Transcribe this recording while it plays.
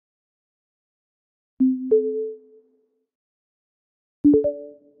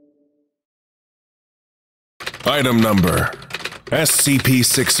Item Number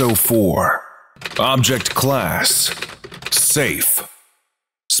SCP-604. Object Class Safe.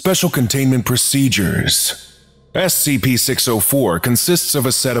 Special Containment Procedures. SCP-604 consists of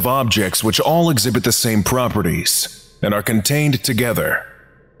a set of objects which all exhibit the same properties and are contained together.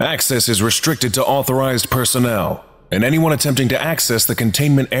 Access is restricted to authorized personnel, and anyone attempting to access the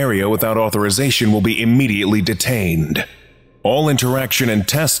containment area without authorization will be immediately detained. All interaction and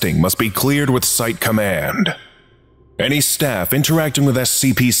testing must be cleared with Site Command. Any staff interacting with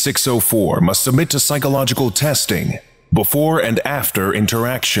SCP-604 must submit to psychological testing before and after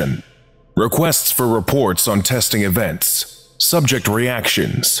interaction. Requests for reports on testing events, subject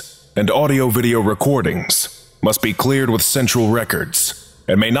reactions, and audio-video recordings must be cleared with Central Records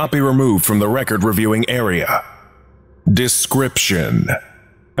and may not be removed from the record reviewing area. Description: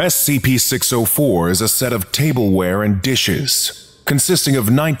 SCP-604 is a set of tableware and dishes, consisting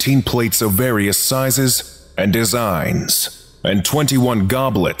of 19 plates of various sizes and designs, and 21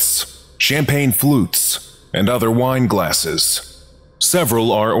 goblets, champagne flutes, and other wine glasses.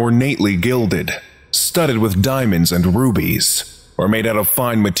 Several are ornately gilded, studded with diamonds and rubies, or made out of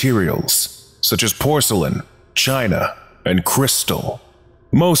fine materials, such as porcelain, china, and crystal.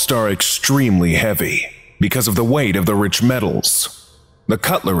 Most are extremely heavy because of the weight of the rich metals. The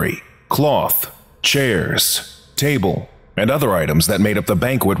cutlery, cloth, chairs, table, and other items that made up the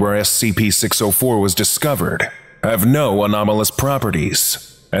banquet where SCP-604 was discovered have no anomalous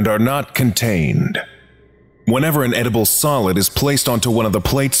properties and are not contained. Whenever an edible solid is placed onto one of the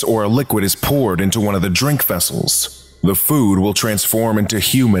plates or a liquid is poured into one of the drink vessels, the food will transform into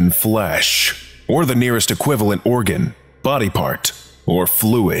human flesh, or the nearest equivalent organ, body part, or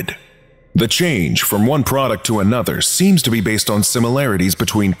fluid. The change from one product to another seems to be based on similarities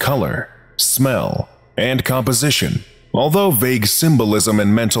between color, smell, and composition, although vague symbolism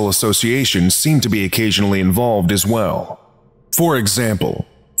and mental association seem to be occasionally involved as well. For example,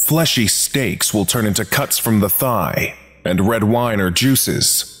 fleshy steaks will turn into cuts from the thigh, and red wine or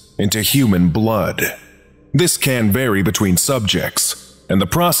juices into human blood. This can vary between subjects, and the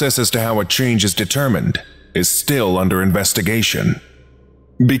process as to how a change is determined is still under investigation.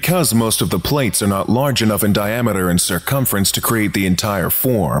 Because most of the plates are not large enough in diameter and circumference to create the entire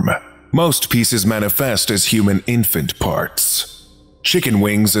form, most pieces manifest as human infant parts. Chicken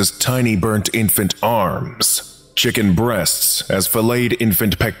wings as tiny burnt infant arms, chicken breasts as filleted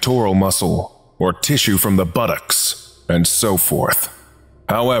infant pectoral muscle or tissue from the buttocks, and so forth.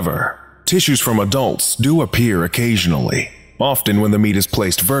 However, tissues from adults do appear occasionally, often when the meat is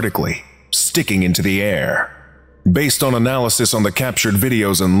placed vertically, sticking into the air. Based on analysis on the captured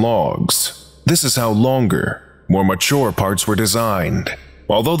videos and logs, this is how longer, more mature parts were designed,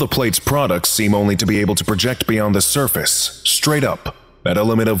 although the plate's products seem only to be able to project beyond the surface, straight up, at a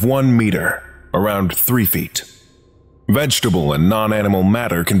limit of 1 meter, around 3 feet. Vegetable and non-animal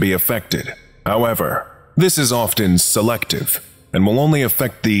matter can be affected. However, this is often selective, and will only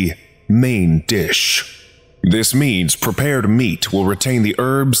affect the main dish. This means prepared meat will retain the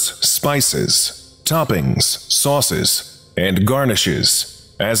herbs, spices, toppings, sauces, and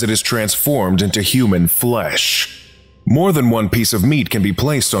garnishes as it is transformed into human flesh. More than one piece of meat can be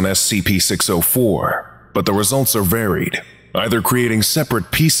placed on SCP-604, but the results are varied, either creating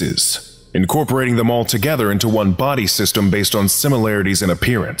separate pieces, incorporating them all together into one body system based on similarities in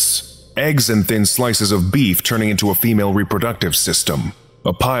appearance, eggs and thin slices of beef turning into a female reproductive system,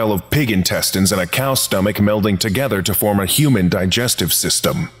 a pile of pig intestines and a cow stomach melding together to form a human digestive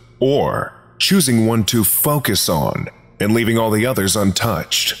system, or choosing one to focus on and leaving all the others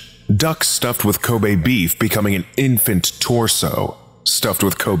untouched. Duck stuffed with Kobe beef becoming an infant torso stuffed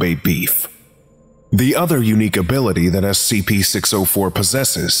with Kobe beef. The other unique ability that SCP-604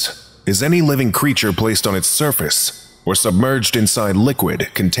 possesses is any living creature placed on its surface or submerged inside liquid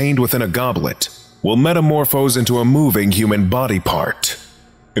contained within a goblet will metamorphose into a moving human body part.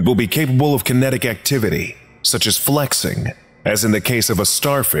 It will be capable of kinetic activity, such as flexing, as in the case of a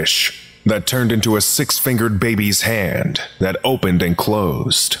starfish that turned into a 6-fingered baby's hand that opened and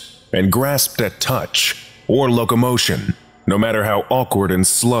closed, and grasped at touch or locomotion, no matter how awkward and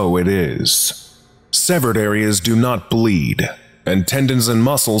slow it is. Severed areas do not bleed, and tendons and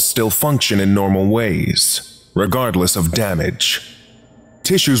muscles still function in normal ways, regardless of damage.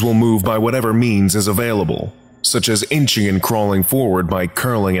 Tissues will move by whatever means is available, such as inching and crawling forward by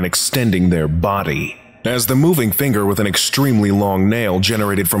curling and extending their body, as the moving finger with an extremely long nail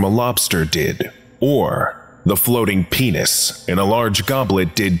generated from a lobster did, or the floating penis in a large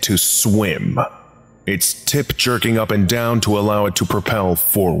goblet did to swim, its tip jerking up and down to allow it to propel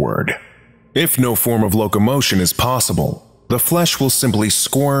forward. If no form of locomotion is possible, the flesh will simply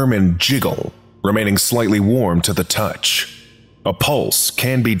squirm and jiggle, remaining slightly warm to the touch. A pulse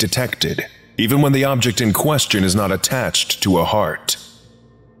can be detected, even when the object in question is not attached to a heart.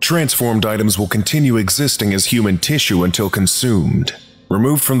 Transformed items will continue existing as human tissue until consumed,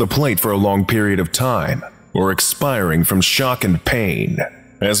 removed from the plate for a long period of time, or expiring from shock and pain,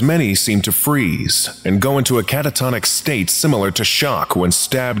 as many seem to freeze and go into a catatonic state similar to shock when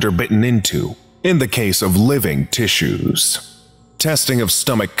stabbed or bitten into, in the case of living tissues. Testing of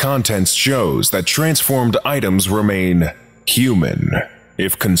stomach contents shows that transformed items remain human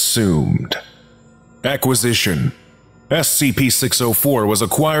if consumed. Acquisition. SCP-604 was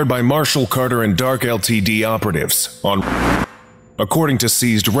acquired by Marshall Carter and Dark Ltd. operatives on. According to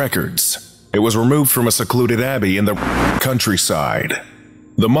seized records, it was removed from a secluded abbey in the countryside.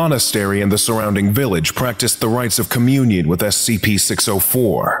 The monastery and the surrounding village practiced the rites of communion with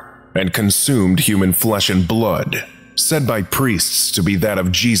SCP-604 and consumed human flesh and blood, said by priests to be that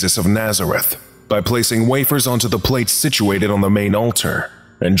of Jesus of Nazareth, by placing wafers onto the plates situated on the main altar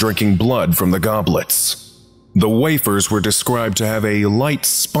and drinking blood from the goblets. The wafers were described to have a light,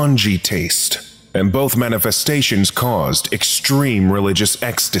 spongy taste, and both manifestations caused extreme religious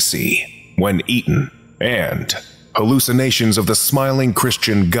ecstasy when eaten, and hallucinations of the smiling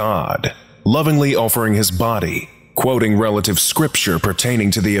Christian God, lovingly offering his body, quoting relative scripture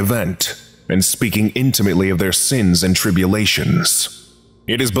pertaining to the event, and speaking intimately of their sins and tribulations.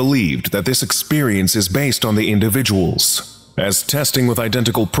 It is believed that this experience is based on the individuals, as testing with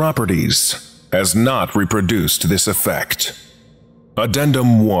identical properties has not reproduced this effect.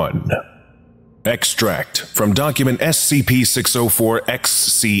 Addendum 1. Extract from document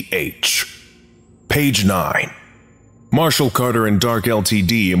SCP-604-XCH. Page 9. Marshall Carter and Dark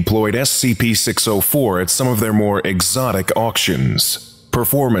Ltd. employed SCP-604 at some of their more exotic auctions,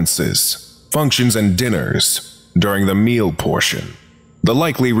 performances, functions, and dinners during the meal portion. The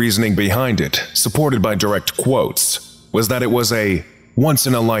likely reasoning behind it, supported by direct quotes, was that it was a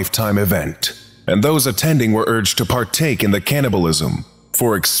once-in-a-lifetime event, and those attending were urged to partake in the cannibalism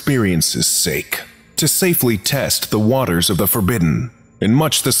for experience's sake, to safely test the waters of the forbidden, in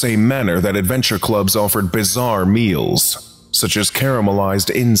much the same manner that adventure clubs offered bizarre meals, such as caramelized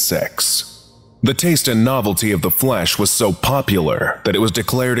insects. The taste and novelty of the flesh was so popular that it was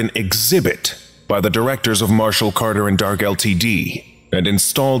declared an exhibit by the directors of Marshall Carter and Dark Ltd. and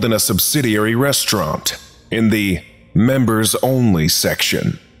installed in a subsidiary restaurant in the members-only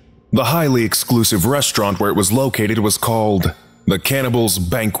section. The highly exclusive restaurant where it was located was called the Cannibal's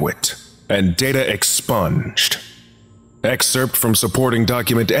Banquet, and data expunged. Excerpt from supporting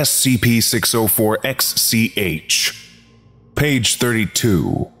document SCP-604-XCH. Page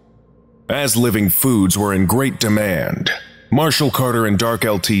 32. As living foods were in great demand, Marshall Carter and Dark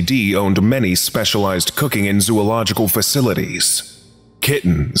Ltd. Owned many specialized cooking and zoological facilities.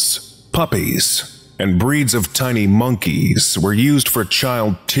 Kittens, puppies, and breeds of tiny monkeys were used for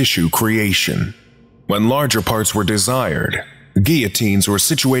child tissue creation. When larger parts were desired, guillotines were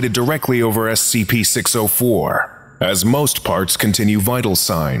situated directly over SCP-604, as most parts continue vital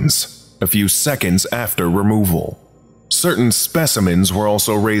signs a few seconds after removal. Certain specimens were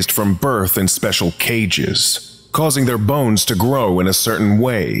also raised from birth in special cages, causing their bones to grow in a certain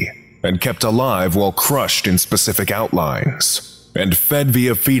way, and kept alive while crushed in specific outlines, and fed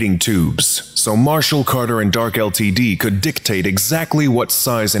via feeding tubes, so Marshall Carter and Dark Ltd. Could dictate exactly what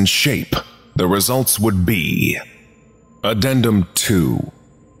size and shape the results would be. Addendum 2.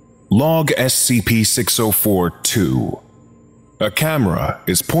 Log SCP-604-2. A camera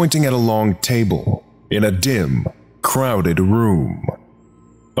is pointing at a long table in a dim, crowded room.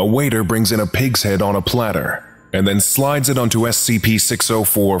 A waiter brings in a pig's head on a platter and then slides it onto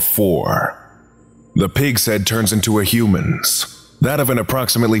SCP-604-4. The pig's head turns into a human's, that of an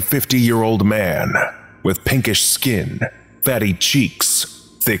approximately 50-year-old man, with pinkish skin, fatty cheeks,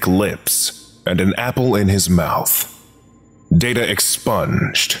 thick lips, and an apple in his mouth. Data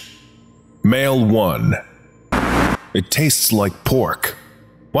expunged. Male 1. It tastes like pork.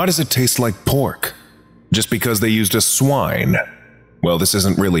 Why does it taste like pork? Just because they used a swine? Well, this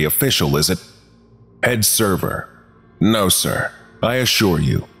isn't really official, is it? Head server. No, sir. I assure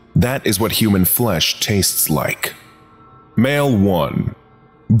you, that is what human flesh tastes like. Male 1.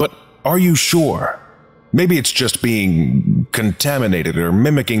 But are you sure? Maybe it's just being contaminated or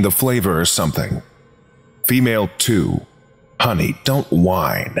mimicking the flavor or something. Female 2. Honey, don't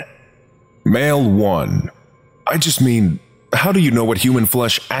whine. Male 1. I just mean, how do you know what human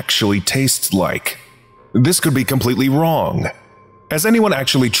flesh actually tastes like? This could be completely wrong. Has anyone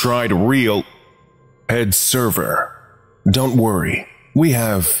actually tried real... Head server. Don't worry, we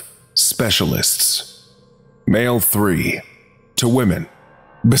have specialists. Male 3. To women.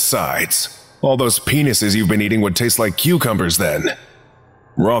 Besides, all those penises you've been eating would taste like cucumbers then.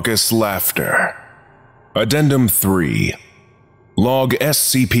 Raucous laughter. Addendum 3. Log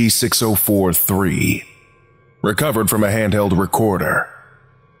SCP-604-3. Recovered from a handheld recorder.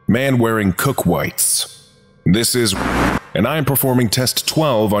 Man wearing cook whites. This is, and I am performing Test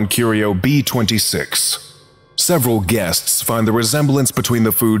 12 on Curio B26. Several guests find the resemblance between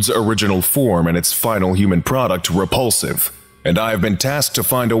the food's original form and its final human product repulsive, and I have been tasked to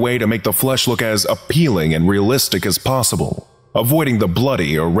find a way to make the flesh look as appealing and realistic as possible, avoiding the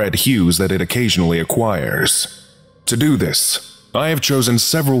bloody or red hues that it occasionally acquires. To do this, I have chosen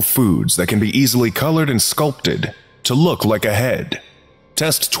several foods that can be easily colored and sculpted to look like a head.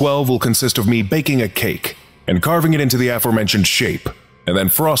 Test 12 will consist of me baking a cake and carving it into the aforementioned shape, and then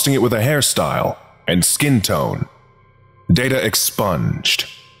frosting it with a hairstyle and skin tone. Data expunged.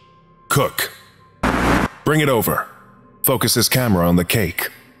 Cook. Bring it over. Focus his camera on the cake.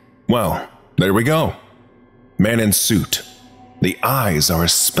 Well, there we go. Man in suit. The eyes are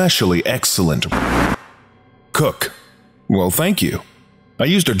especially excellent. Cook. Well, thank you. I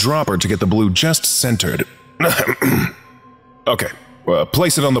used a dropper to get the blue just centered. Okay,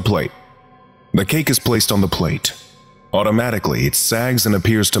 place it on the plate. The cake is placed on the plate. Automatically, it sags and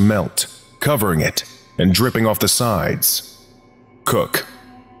appears to melt, covering it and dripping off the sides. Cook.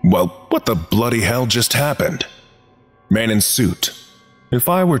 Well, what the bloody hell just happened? Man in suit. If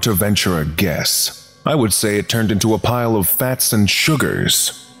I were to venture a guess, I would say it turned into a pile of fats and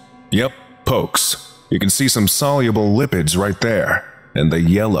sugars. Yep, pokes. You can see some soluble lipids right there, and the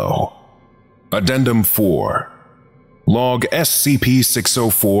yellow. Addendum 4. Log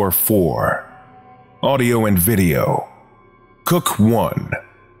SCP-604-4. Audio and video. Cook 1.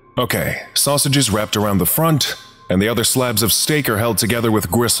 Okay, sausages wrapped around the front, and the other slabs of steak are held together with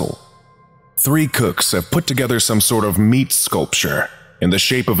gristle. 3 cooks have put together some sort of meat sculpture in the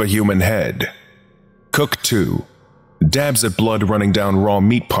shape of a human head. Cook 2. Dabs at blood running down raw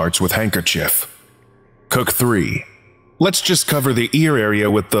meat parts with handkerchief. Cook 3. Let's just cover the ear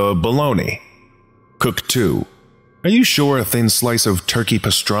area with the bologna. Cook 2. Are you sure a thin slice of turkey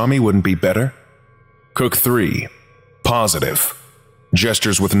pastrami wouldn't be better? Cook 3. Positive.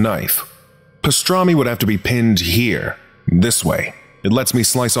 Gestures with knife. Pastrami would have to be pinned here, this way. It lets me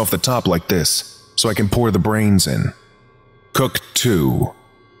slice off the top like this, so I can pour the brains in. Cook 2.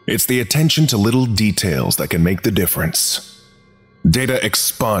 It's the attention to little details that can make the difference. Data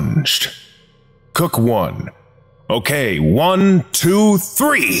expunged. Cook 1. Okay, 1, 2,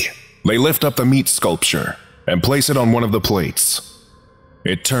 3! They lift up the meat sculpture and place it on one of the plates.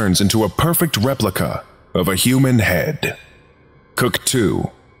 It turns into a perfect replica of a human head. Cook 2.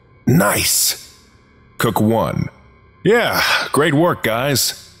 Nice! Cook 1. Yeah, great work,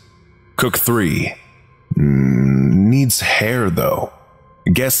 guys. Cook 3. Needs hair, though.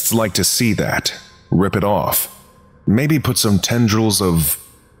 Guests like to see that. Rip it off. Maybe put some tendrils of...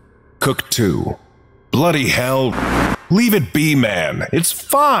 Cook 2. Bloody hell. Leave it be, man. It's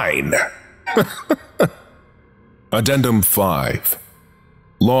fine. Addendum 5.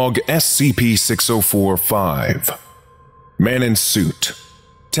 Log SCP-604-5. Man in suit.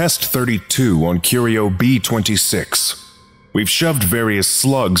 Test 32 on Curio B26. We've shoved various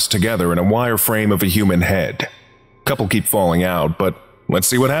slugs together in a wireframe of a human head. Couple keep falling out, but let's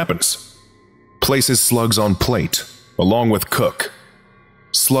see what happens. Places slugs on plate, along with cook.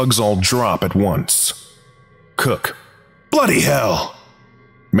 Slugs all drop at once. Cook. Bloody hell!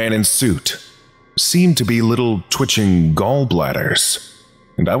 Man in suit. Seem to be little twitching gallbladders.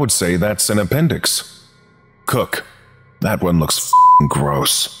 And I would say that's an appendix. Cook. That one looks f***ing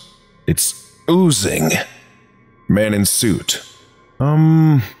gross. It's oozing. Man in suit.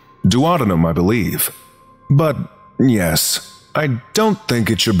 Duodenum, I believe. But, yes, I don't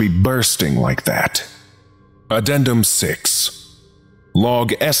think it should be bursting like that. Addendum 6. Log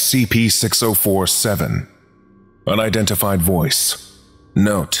SCP-604-7. Unidentified voice.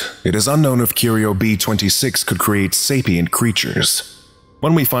 Note, it is unknown if Curio B26 could create sapient creatures.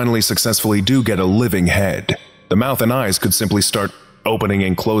 When we finally successfully do get a living head, the mouth and eyes could simply start opening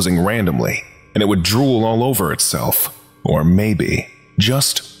and closing randomly, and it would drool all over itself. Or maybe,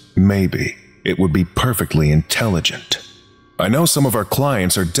 just maybe, it would be perfectly intelligent. I know some of our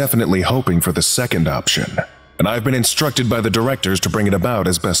clients are definitely hoping for the second option, and I've been instructed by the directors to bring it about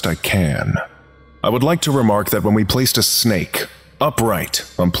as best I can. I would like to remark that when we placed a snake upright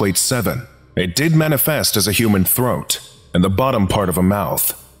on plate 7, it did manifest as a human throat and the bottom part of a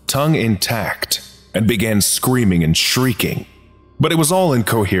mouth, tongue intact, and began screaming and shrieking. But it was all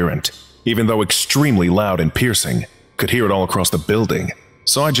incoherent, even though extremely loud and piercing. Could hear it all across the building.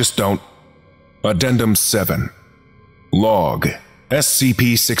 so I just don't. Addendum 7. Log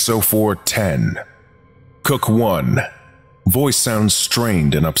SCP-604-10. Cook 1. Voice sounds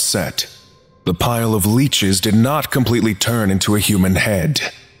strained and upset. The pile of leeches did not completely turn into a human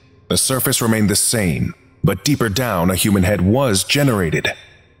head. The surface remained the same, but deeper down a human head was generated,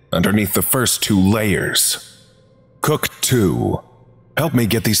 underneath the first 2 layers. Cook 2. Help me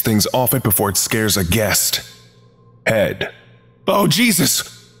get these things off it before it scares a guest. Head. Oh,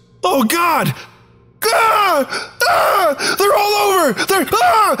 Jesus! Oh, God! Ah! Ah! They're all over!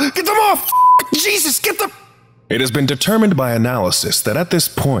 Get them off! Jesus, get them! It has been determined by analysis that at this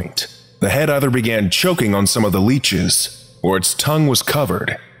point, the head either began choking on some of the leeches, or its tongue was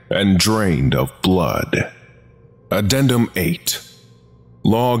covered and drained of blood. Addendum 8.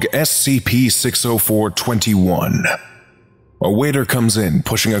 Log SCP-604-21. A waiter comes in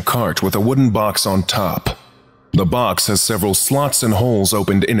pushing a cart with a wooden box on top. The box has several slots and holes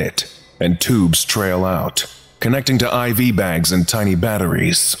opened in it, and tubes trail out, connecting to IV bags and tiny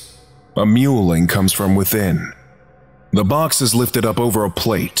batteries. A mewling comes from within. The box is lifted up over a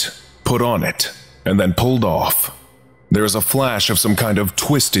plate, put on it, and then pulled off. There is a flash of some kind of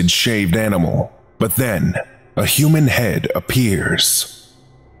twisted, shaved animal, but then a human head appears.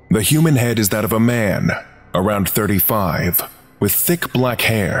 The human head is that of a man, around 35, with thick black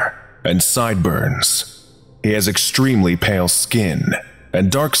hair and sideburns. He has extremely pale skin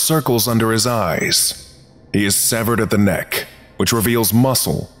and dark circles under his eyes. He is severed at the neck, which reveals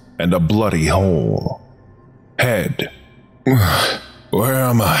muscle and a bloody hole. Head. Where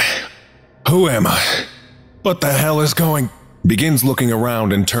am I? Who am I? What the hell is going? Begins looking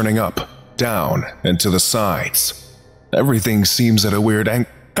around and turning up, down, and to the sides. Everything seems at a weird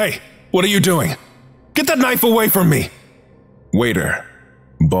angle. Hey, what are you doing? Get that knife away from me! Waiter.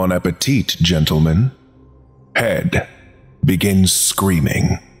 Bon appetit, gentlemen. Head. Begins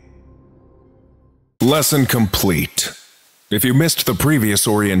screaming. Lesson complete. If you missed the previous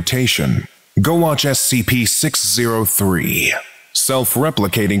orientation, go watch SCP-603,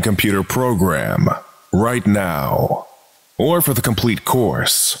 Self-Replicating Computer Program, right now. Or for the complete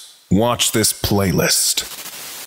course, watch this playlist.